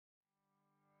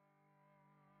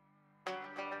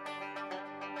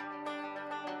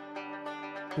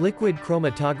Liquid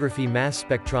chromatography mass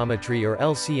spectrometry or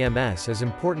LCMS is an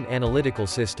important analytical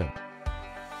system.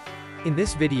 In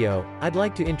this video, I'd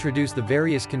like to introduce the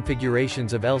various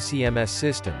configurations of LCMS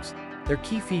systems, their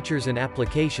key features and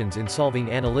applications in solving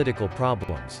analytical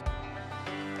problems.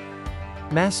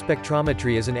 Mass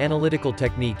spectrometry is an analytical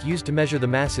technique used to measure the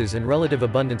masses and relative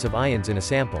abundance of ions in a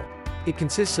sample. It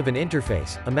consists of an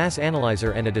interface, a mass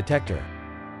analyzer and a detector.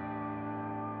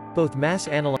 Both mass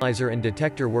analyzer and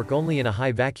detector work only in a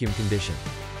high vacuum condition.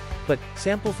 But,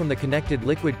 sample from the connected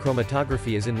liquid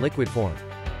chromatography is in liquid form.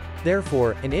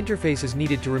 Therefore, an interface is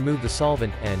needed to remove the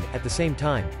solvent and, at the same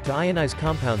time, to ionize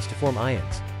compounds to form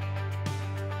ions.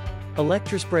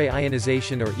 Electrospray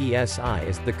ionization or ESI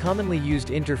is the commonly used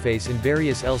interface in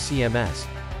various LCMS.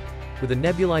 With a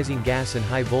nebulizing gas and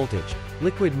high voltage,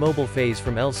 liquid mobile phase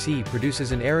from LC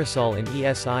produces an aerosol in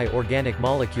ESI. Organic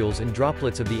molecules and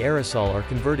droplets of the aerosol are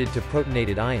converted to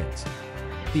protonated ions.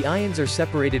 The ions are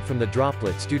separated from the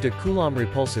droplets due to Coulomb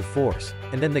repulsive force,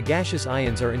 and then the gaseous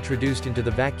ions are introduced into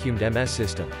the vacuumed MS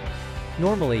system.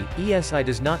 Normally, ESI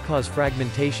does not cause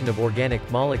fragmentation of organic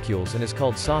molecules and is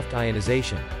called soft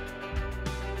ionization.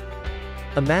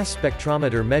 A mass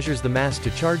spectrometer measures the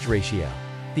mass-to-charge ratio.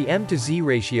 The M to Z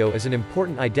ratio is an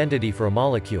important identity for a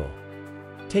molecule.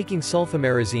 Taking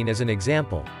sulfamerazine as an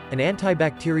example, an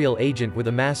antibacterial agent with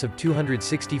a mass of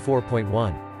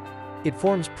 264.1. It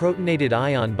forms protonated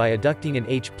ion by adducting an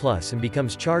H+ and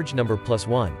becomes charge number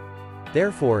 +1.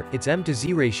 Therefore, its M to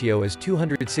Z ratio is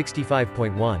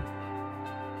 265.1.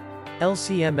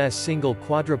 LCMS single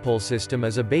quadrupole system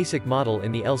is a basic model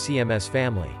in the LCMS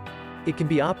family. It can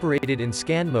be operated in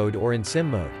scan mode or in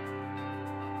sim mode.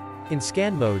 In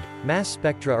scan mode, mass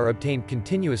spectra are obtained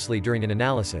continuously during an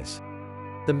analysis.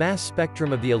 The mass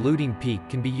spectrum of the eluting peak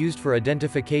can be used for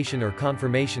identification or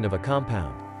confirmation of a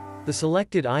compound. The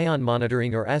selected ion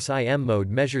monitoring or SIM mode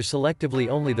measures selectively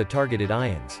only the targeted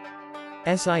ions.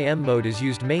 SIM mode is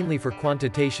used mainly for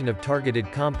quantitation of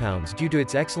targeted compounds due to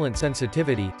its excellent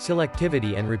sensitivity,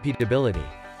 selectivity and repeatability.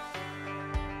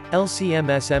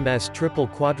 LCMSMS triple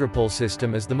quadrupole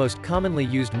system is the most commonly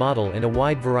used model in a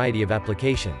wide variety of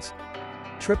applications.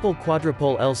 Triple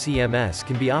quadrupole LCMS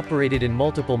can be operated in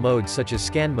multiple modes such as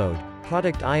scan mode,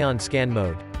 product ion scan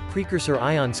mode, precursor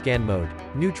ion scan mode,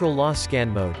 neutral loss scan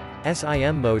mode,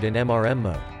 SIM mode and MRM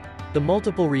mode. The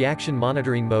multiple reaction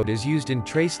monitoring mode is used in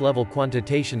trace level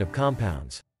quantitation of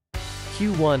compounds.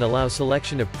 Q1 allows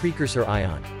selection of precursor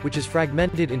ion, which is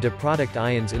fragmented into product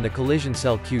ions in the collision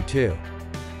cell Q2.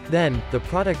 Then, the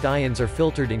product ions are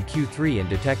filtered in Q3 and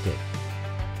detected.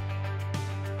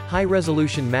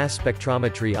 High-resolution mass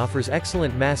spectrometry offers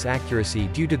excellent mass accuracy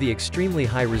due to the extremely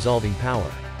high resolving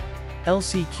power.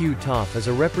 LC-Q-TOF is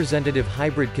a representative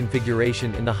hybrid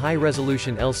configuration in the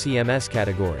high-resolution LCMS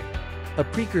category. A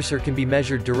precursor can be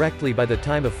measured directly by the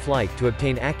time of flight to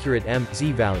obtain accurate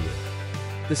M/Z value.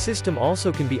 The system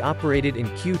also can be operated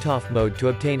in Q-TOF mode to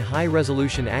obtain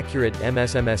high-resolution accurate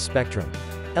MSMS spectrum.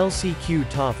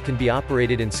 LC-Q-TOF can be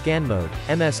operated in scan mode,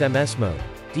 MSMS mode,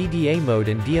 DDA mode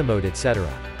and DIA mode etc.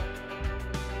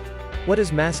 What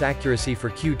is mass accuracy for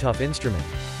Q-TOF instrument?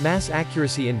 Mass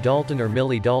accuracy in Dalton or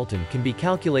milli-Dalton can be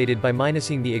calculated by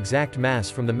minusing the exact mass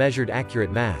from the measured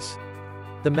accurate mass.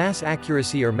 The mass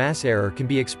accuracy or mass error can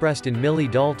be expressed in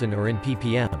milli-Dalton or in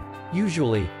ppm.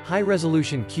 Usually,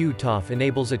 high-resolution Q-TOF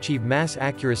enables achieve mass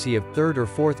accuracy of third or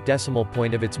fourth decimal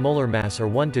point of its molar mass or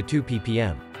 1 to 2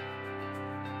 ppm.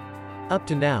 Up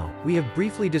to now, we have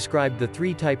briefly described the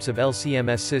three types of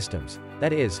LCMS systems,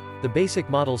 that is, the basic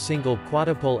model single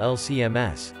quadrupole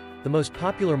LCMS, the most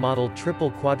popular model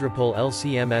triple quadrupole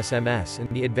LCMSMS and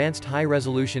the advanced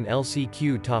high-resolution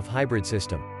LC-Q-TOF hybrid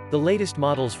system. The latest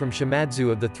models from Shimadzu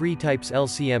of the three types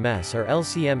LCMS are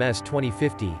LCMS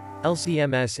 2050,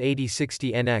 LCMS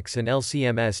 8060NX and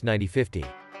LCMS 9050.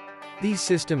 These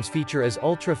systems feature as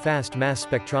ultra-fast mass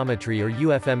spectrometry or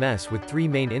UFMS with three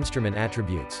main instrument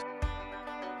attributes: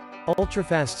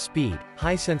 ultra-fast speed,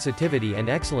 high sensitivity and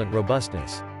excellent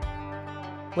robustness.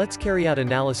 Let's carry out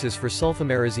analysis for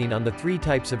sulfamerazine on the three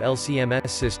types of LCMS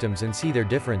systems and see their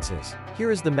differences. Here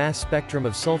is the mass spectrum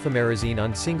of sulfamerazine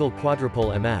on single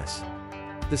quadrupole MS.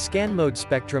 The scan mode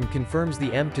spectrum confirms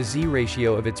the M to Z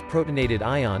ratio of its protonated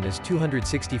ion as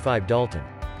 265 Dalton.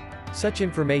 Such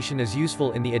information is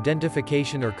useful in the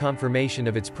identification or confirmation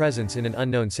of its presence in an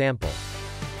unknown sample.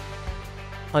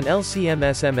 On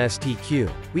LCMSMS-TQ,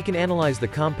 we can analyze the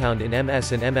compound in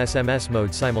MS and MSMS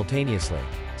mode simultaneously.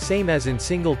 Same as in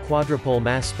single quadrupole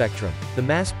mass spectrum, the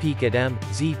mass peak at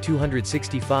M/Z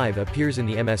 265 appears in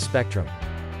the MS spectrum.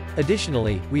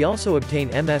 Additionally, we also obtain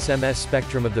MSMS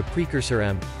spectrum of the precursor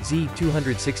M/Z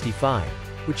 265,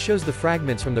 which shows the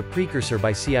fragments from the precursor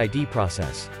by CID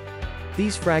process.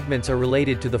 These fragments are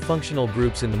related to the functional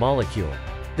groups in the molecule.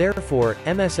 Therefore,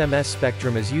 MSMS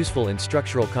spectrum is useful in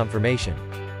structural confirmation.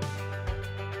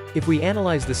 If we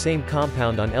analyze the same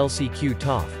compound on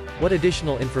LC-Q-TOF, what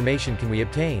additional information can we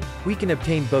obtain? We can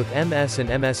obtain both MS and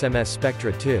MSMS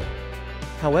spectra too.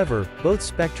 However, both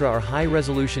spectra are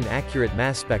high-resolution accurate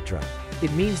mass spectra.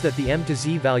 It means that the M to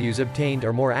Z values obtained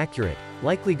are more accurate,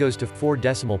 likely goes to 4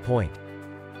 decimal point.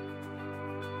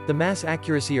 The mass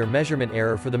accuracy or measurement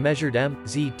error for the measured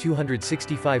M/Z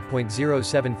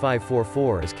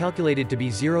 265.07544 is calculated to be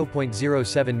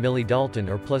 0.07 millidalton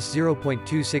or plus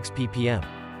 0.26 ppm.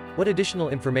 What additional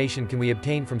information can we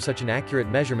obtain from such an accurate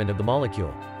measurement of the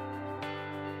molecule?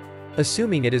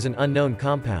 Assuming it is an unknown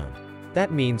compound.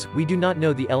 That means, we do not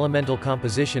know the elemental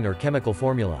composition or chemical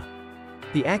formula.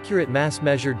 The accurate mass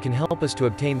measured can help us to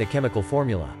obtain the chemical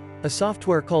formula. A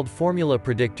software called Formula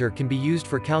Predictor can be used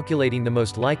for calculating the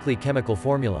most likely chemical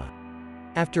formula.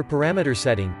 After parameter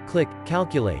setting, click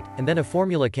Calculate, and then a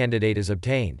formula candidate is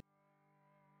obtained.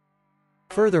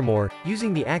 Furthermore,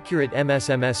 using the accurate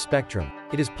MSMS spectrum,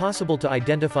 it is possible to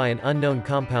identify an unknown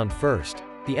compound first.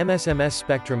 The MSMS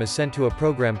spectrum is sent to a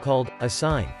program called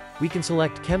Assign. We can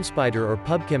select ChemSpider or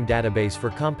PubChem database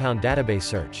for compound database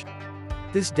search.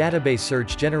 This database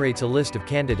search generates a list of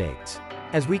candidates.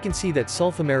 As we can see that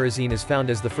sulfamerazine is found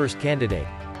as the first candidate.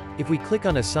 If we click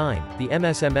on Assign, the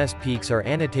MSMS peaks are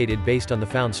annotated based on the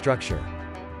found structure.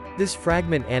 This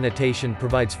fragment annotation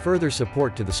provides further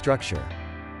support to the structure.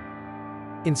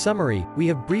 In summary, we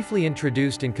have briefly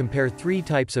introduced and compared 3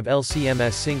 types of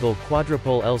LCMS. Single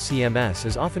quadrupole LCMS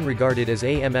is often regarded as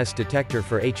a MS detector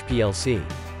for HPLC.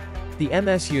 The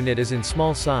MS unit is in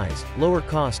small size, lower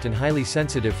cost and highly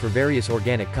sensitive for various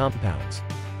organic compounds.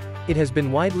 It has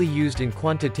been widely used in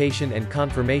quantitation and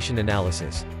confirmation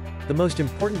analysis. The most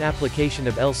important application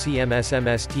of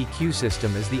LCMSMS TQ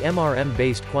system is the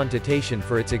MRM-based quantitation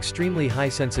for its extremely high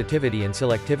sensitivity and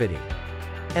selectivity.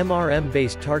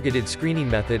 MRM-based targeted screening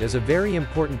method is a very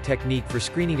important technique for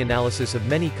screening analysis of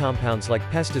many compounds like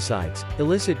pesticides,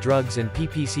 illicit drugs and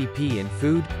PPCP in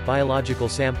food, biological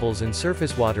samples and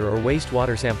surface water or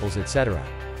wastewater samples etc.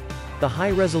 The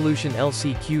high-resolution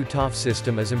LC-Q-TOF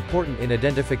system is important in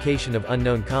identification of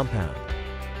unknown compound.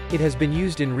 It has been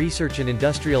used in research and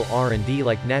industrial R&D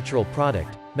like natural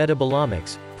product,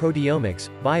 metabolomics, proteomics,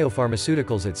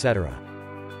 biopharmaceuticals etc.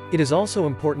 It is also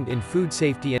important in food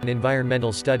safety and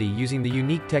environmental study using the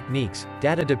unique techniques,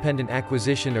 data-dependent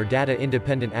acquisition or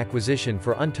data-independent acquisition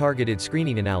for untargeted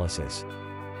screening analysis.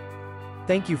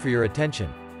 Thank you for your attention.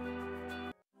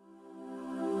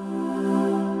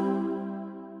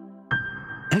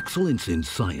 Excellence in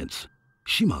science.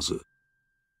 Shimadzu.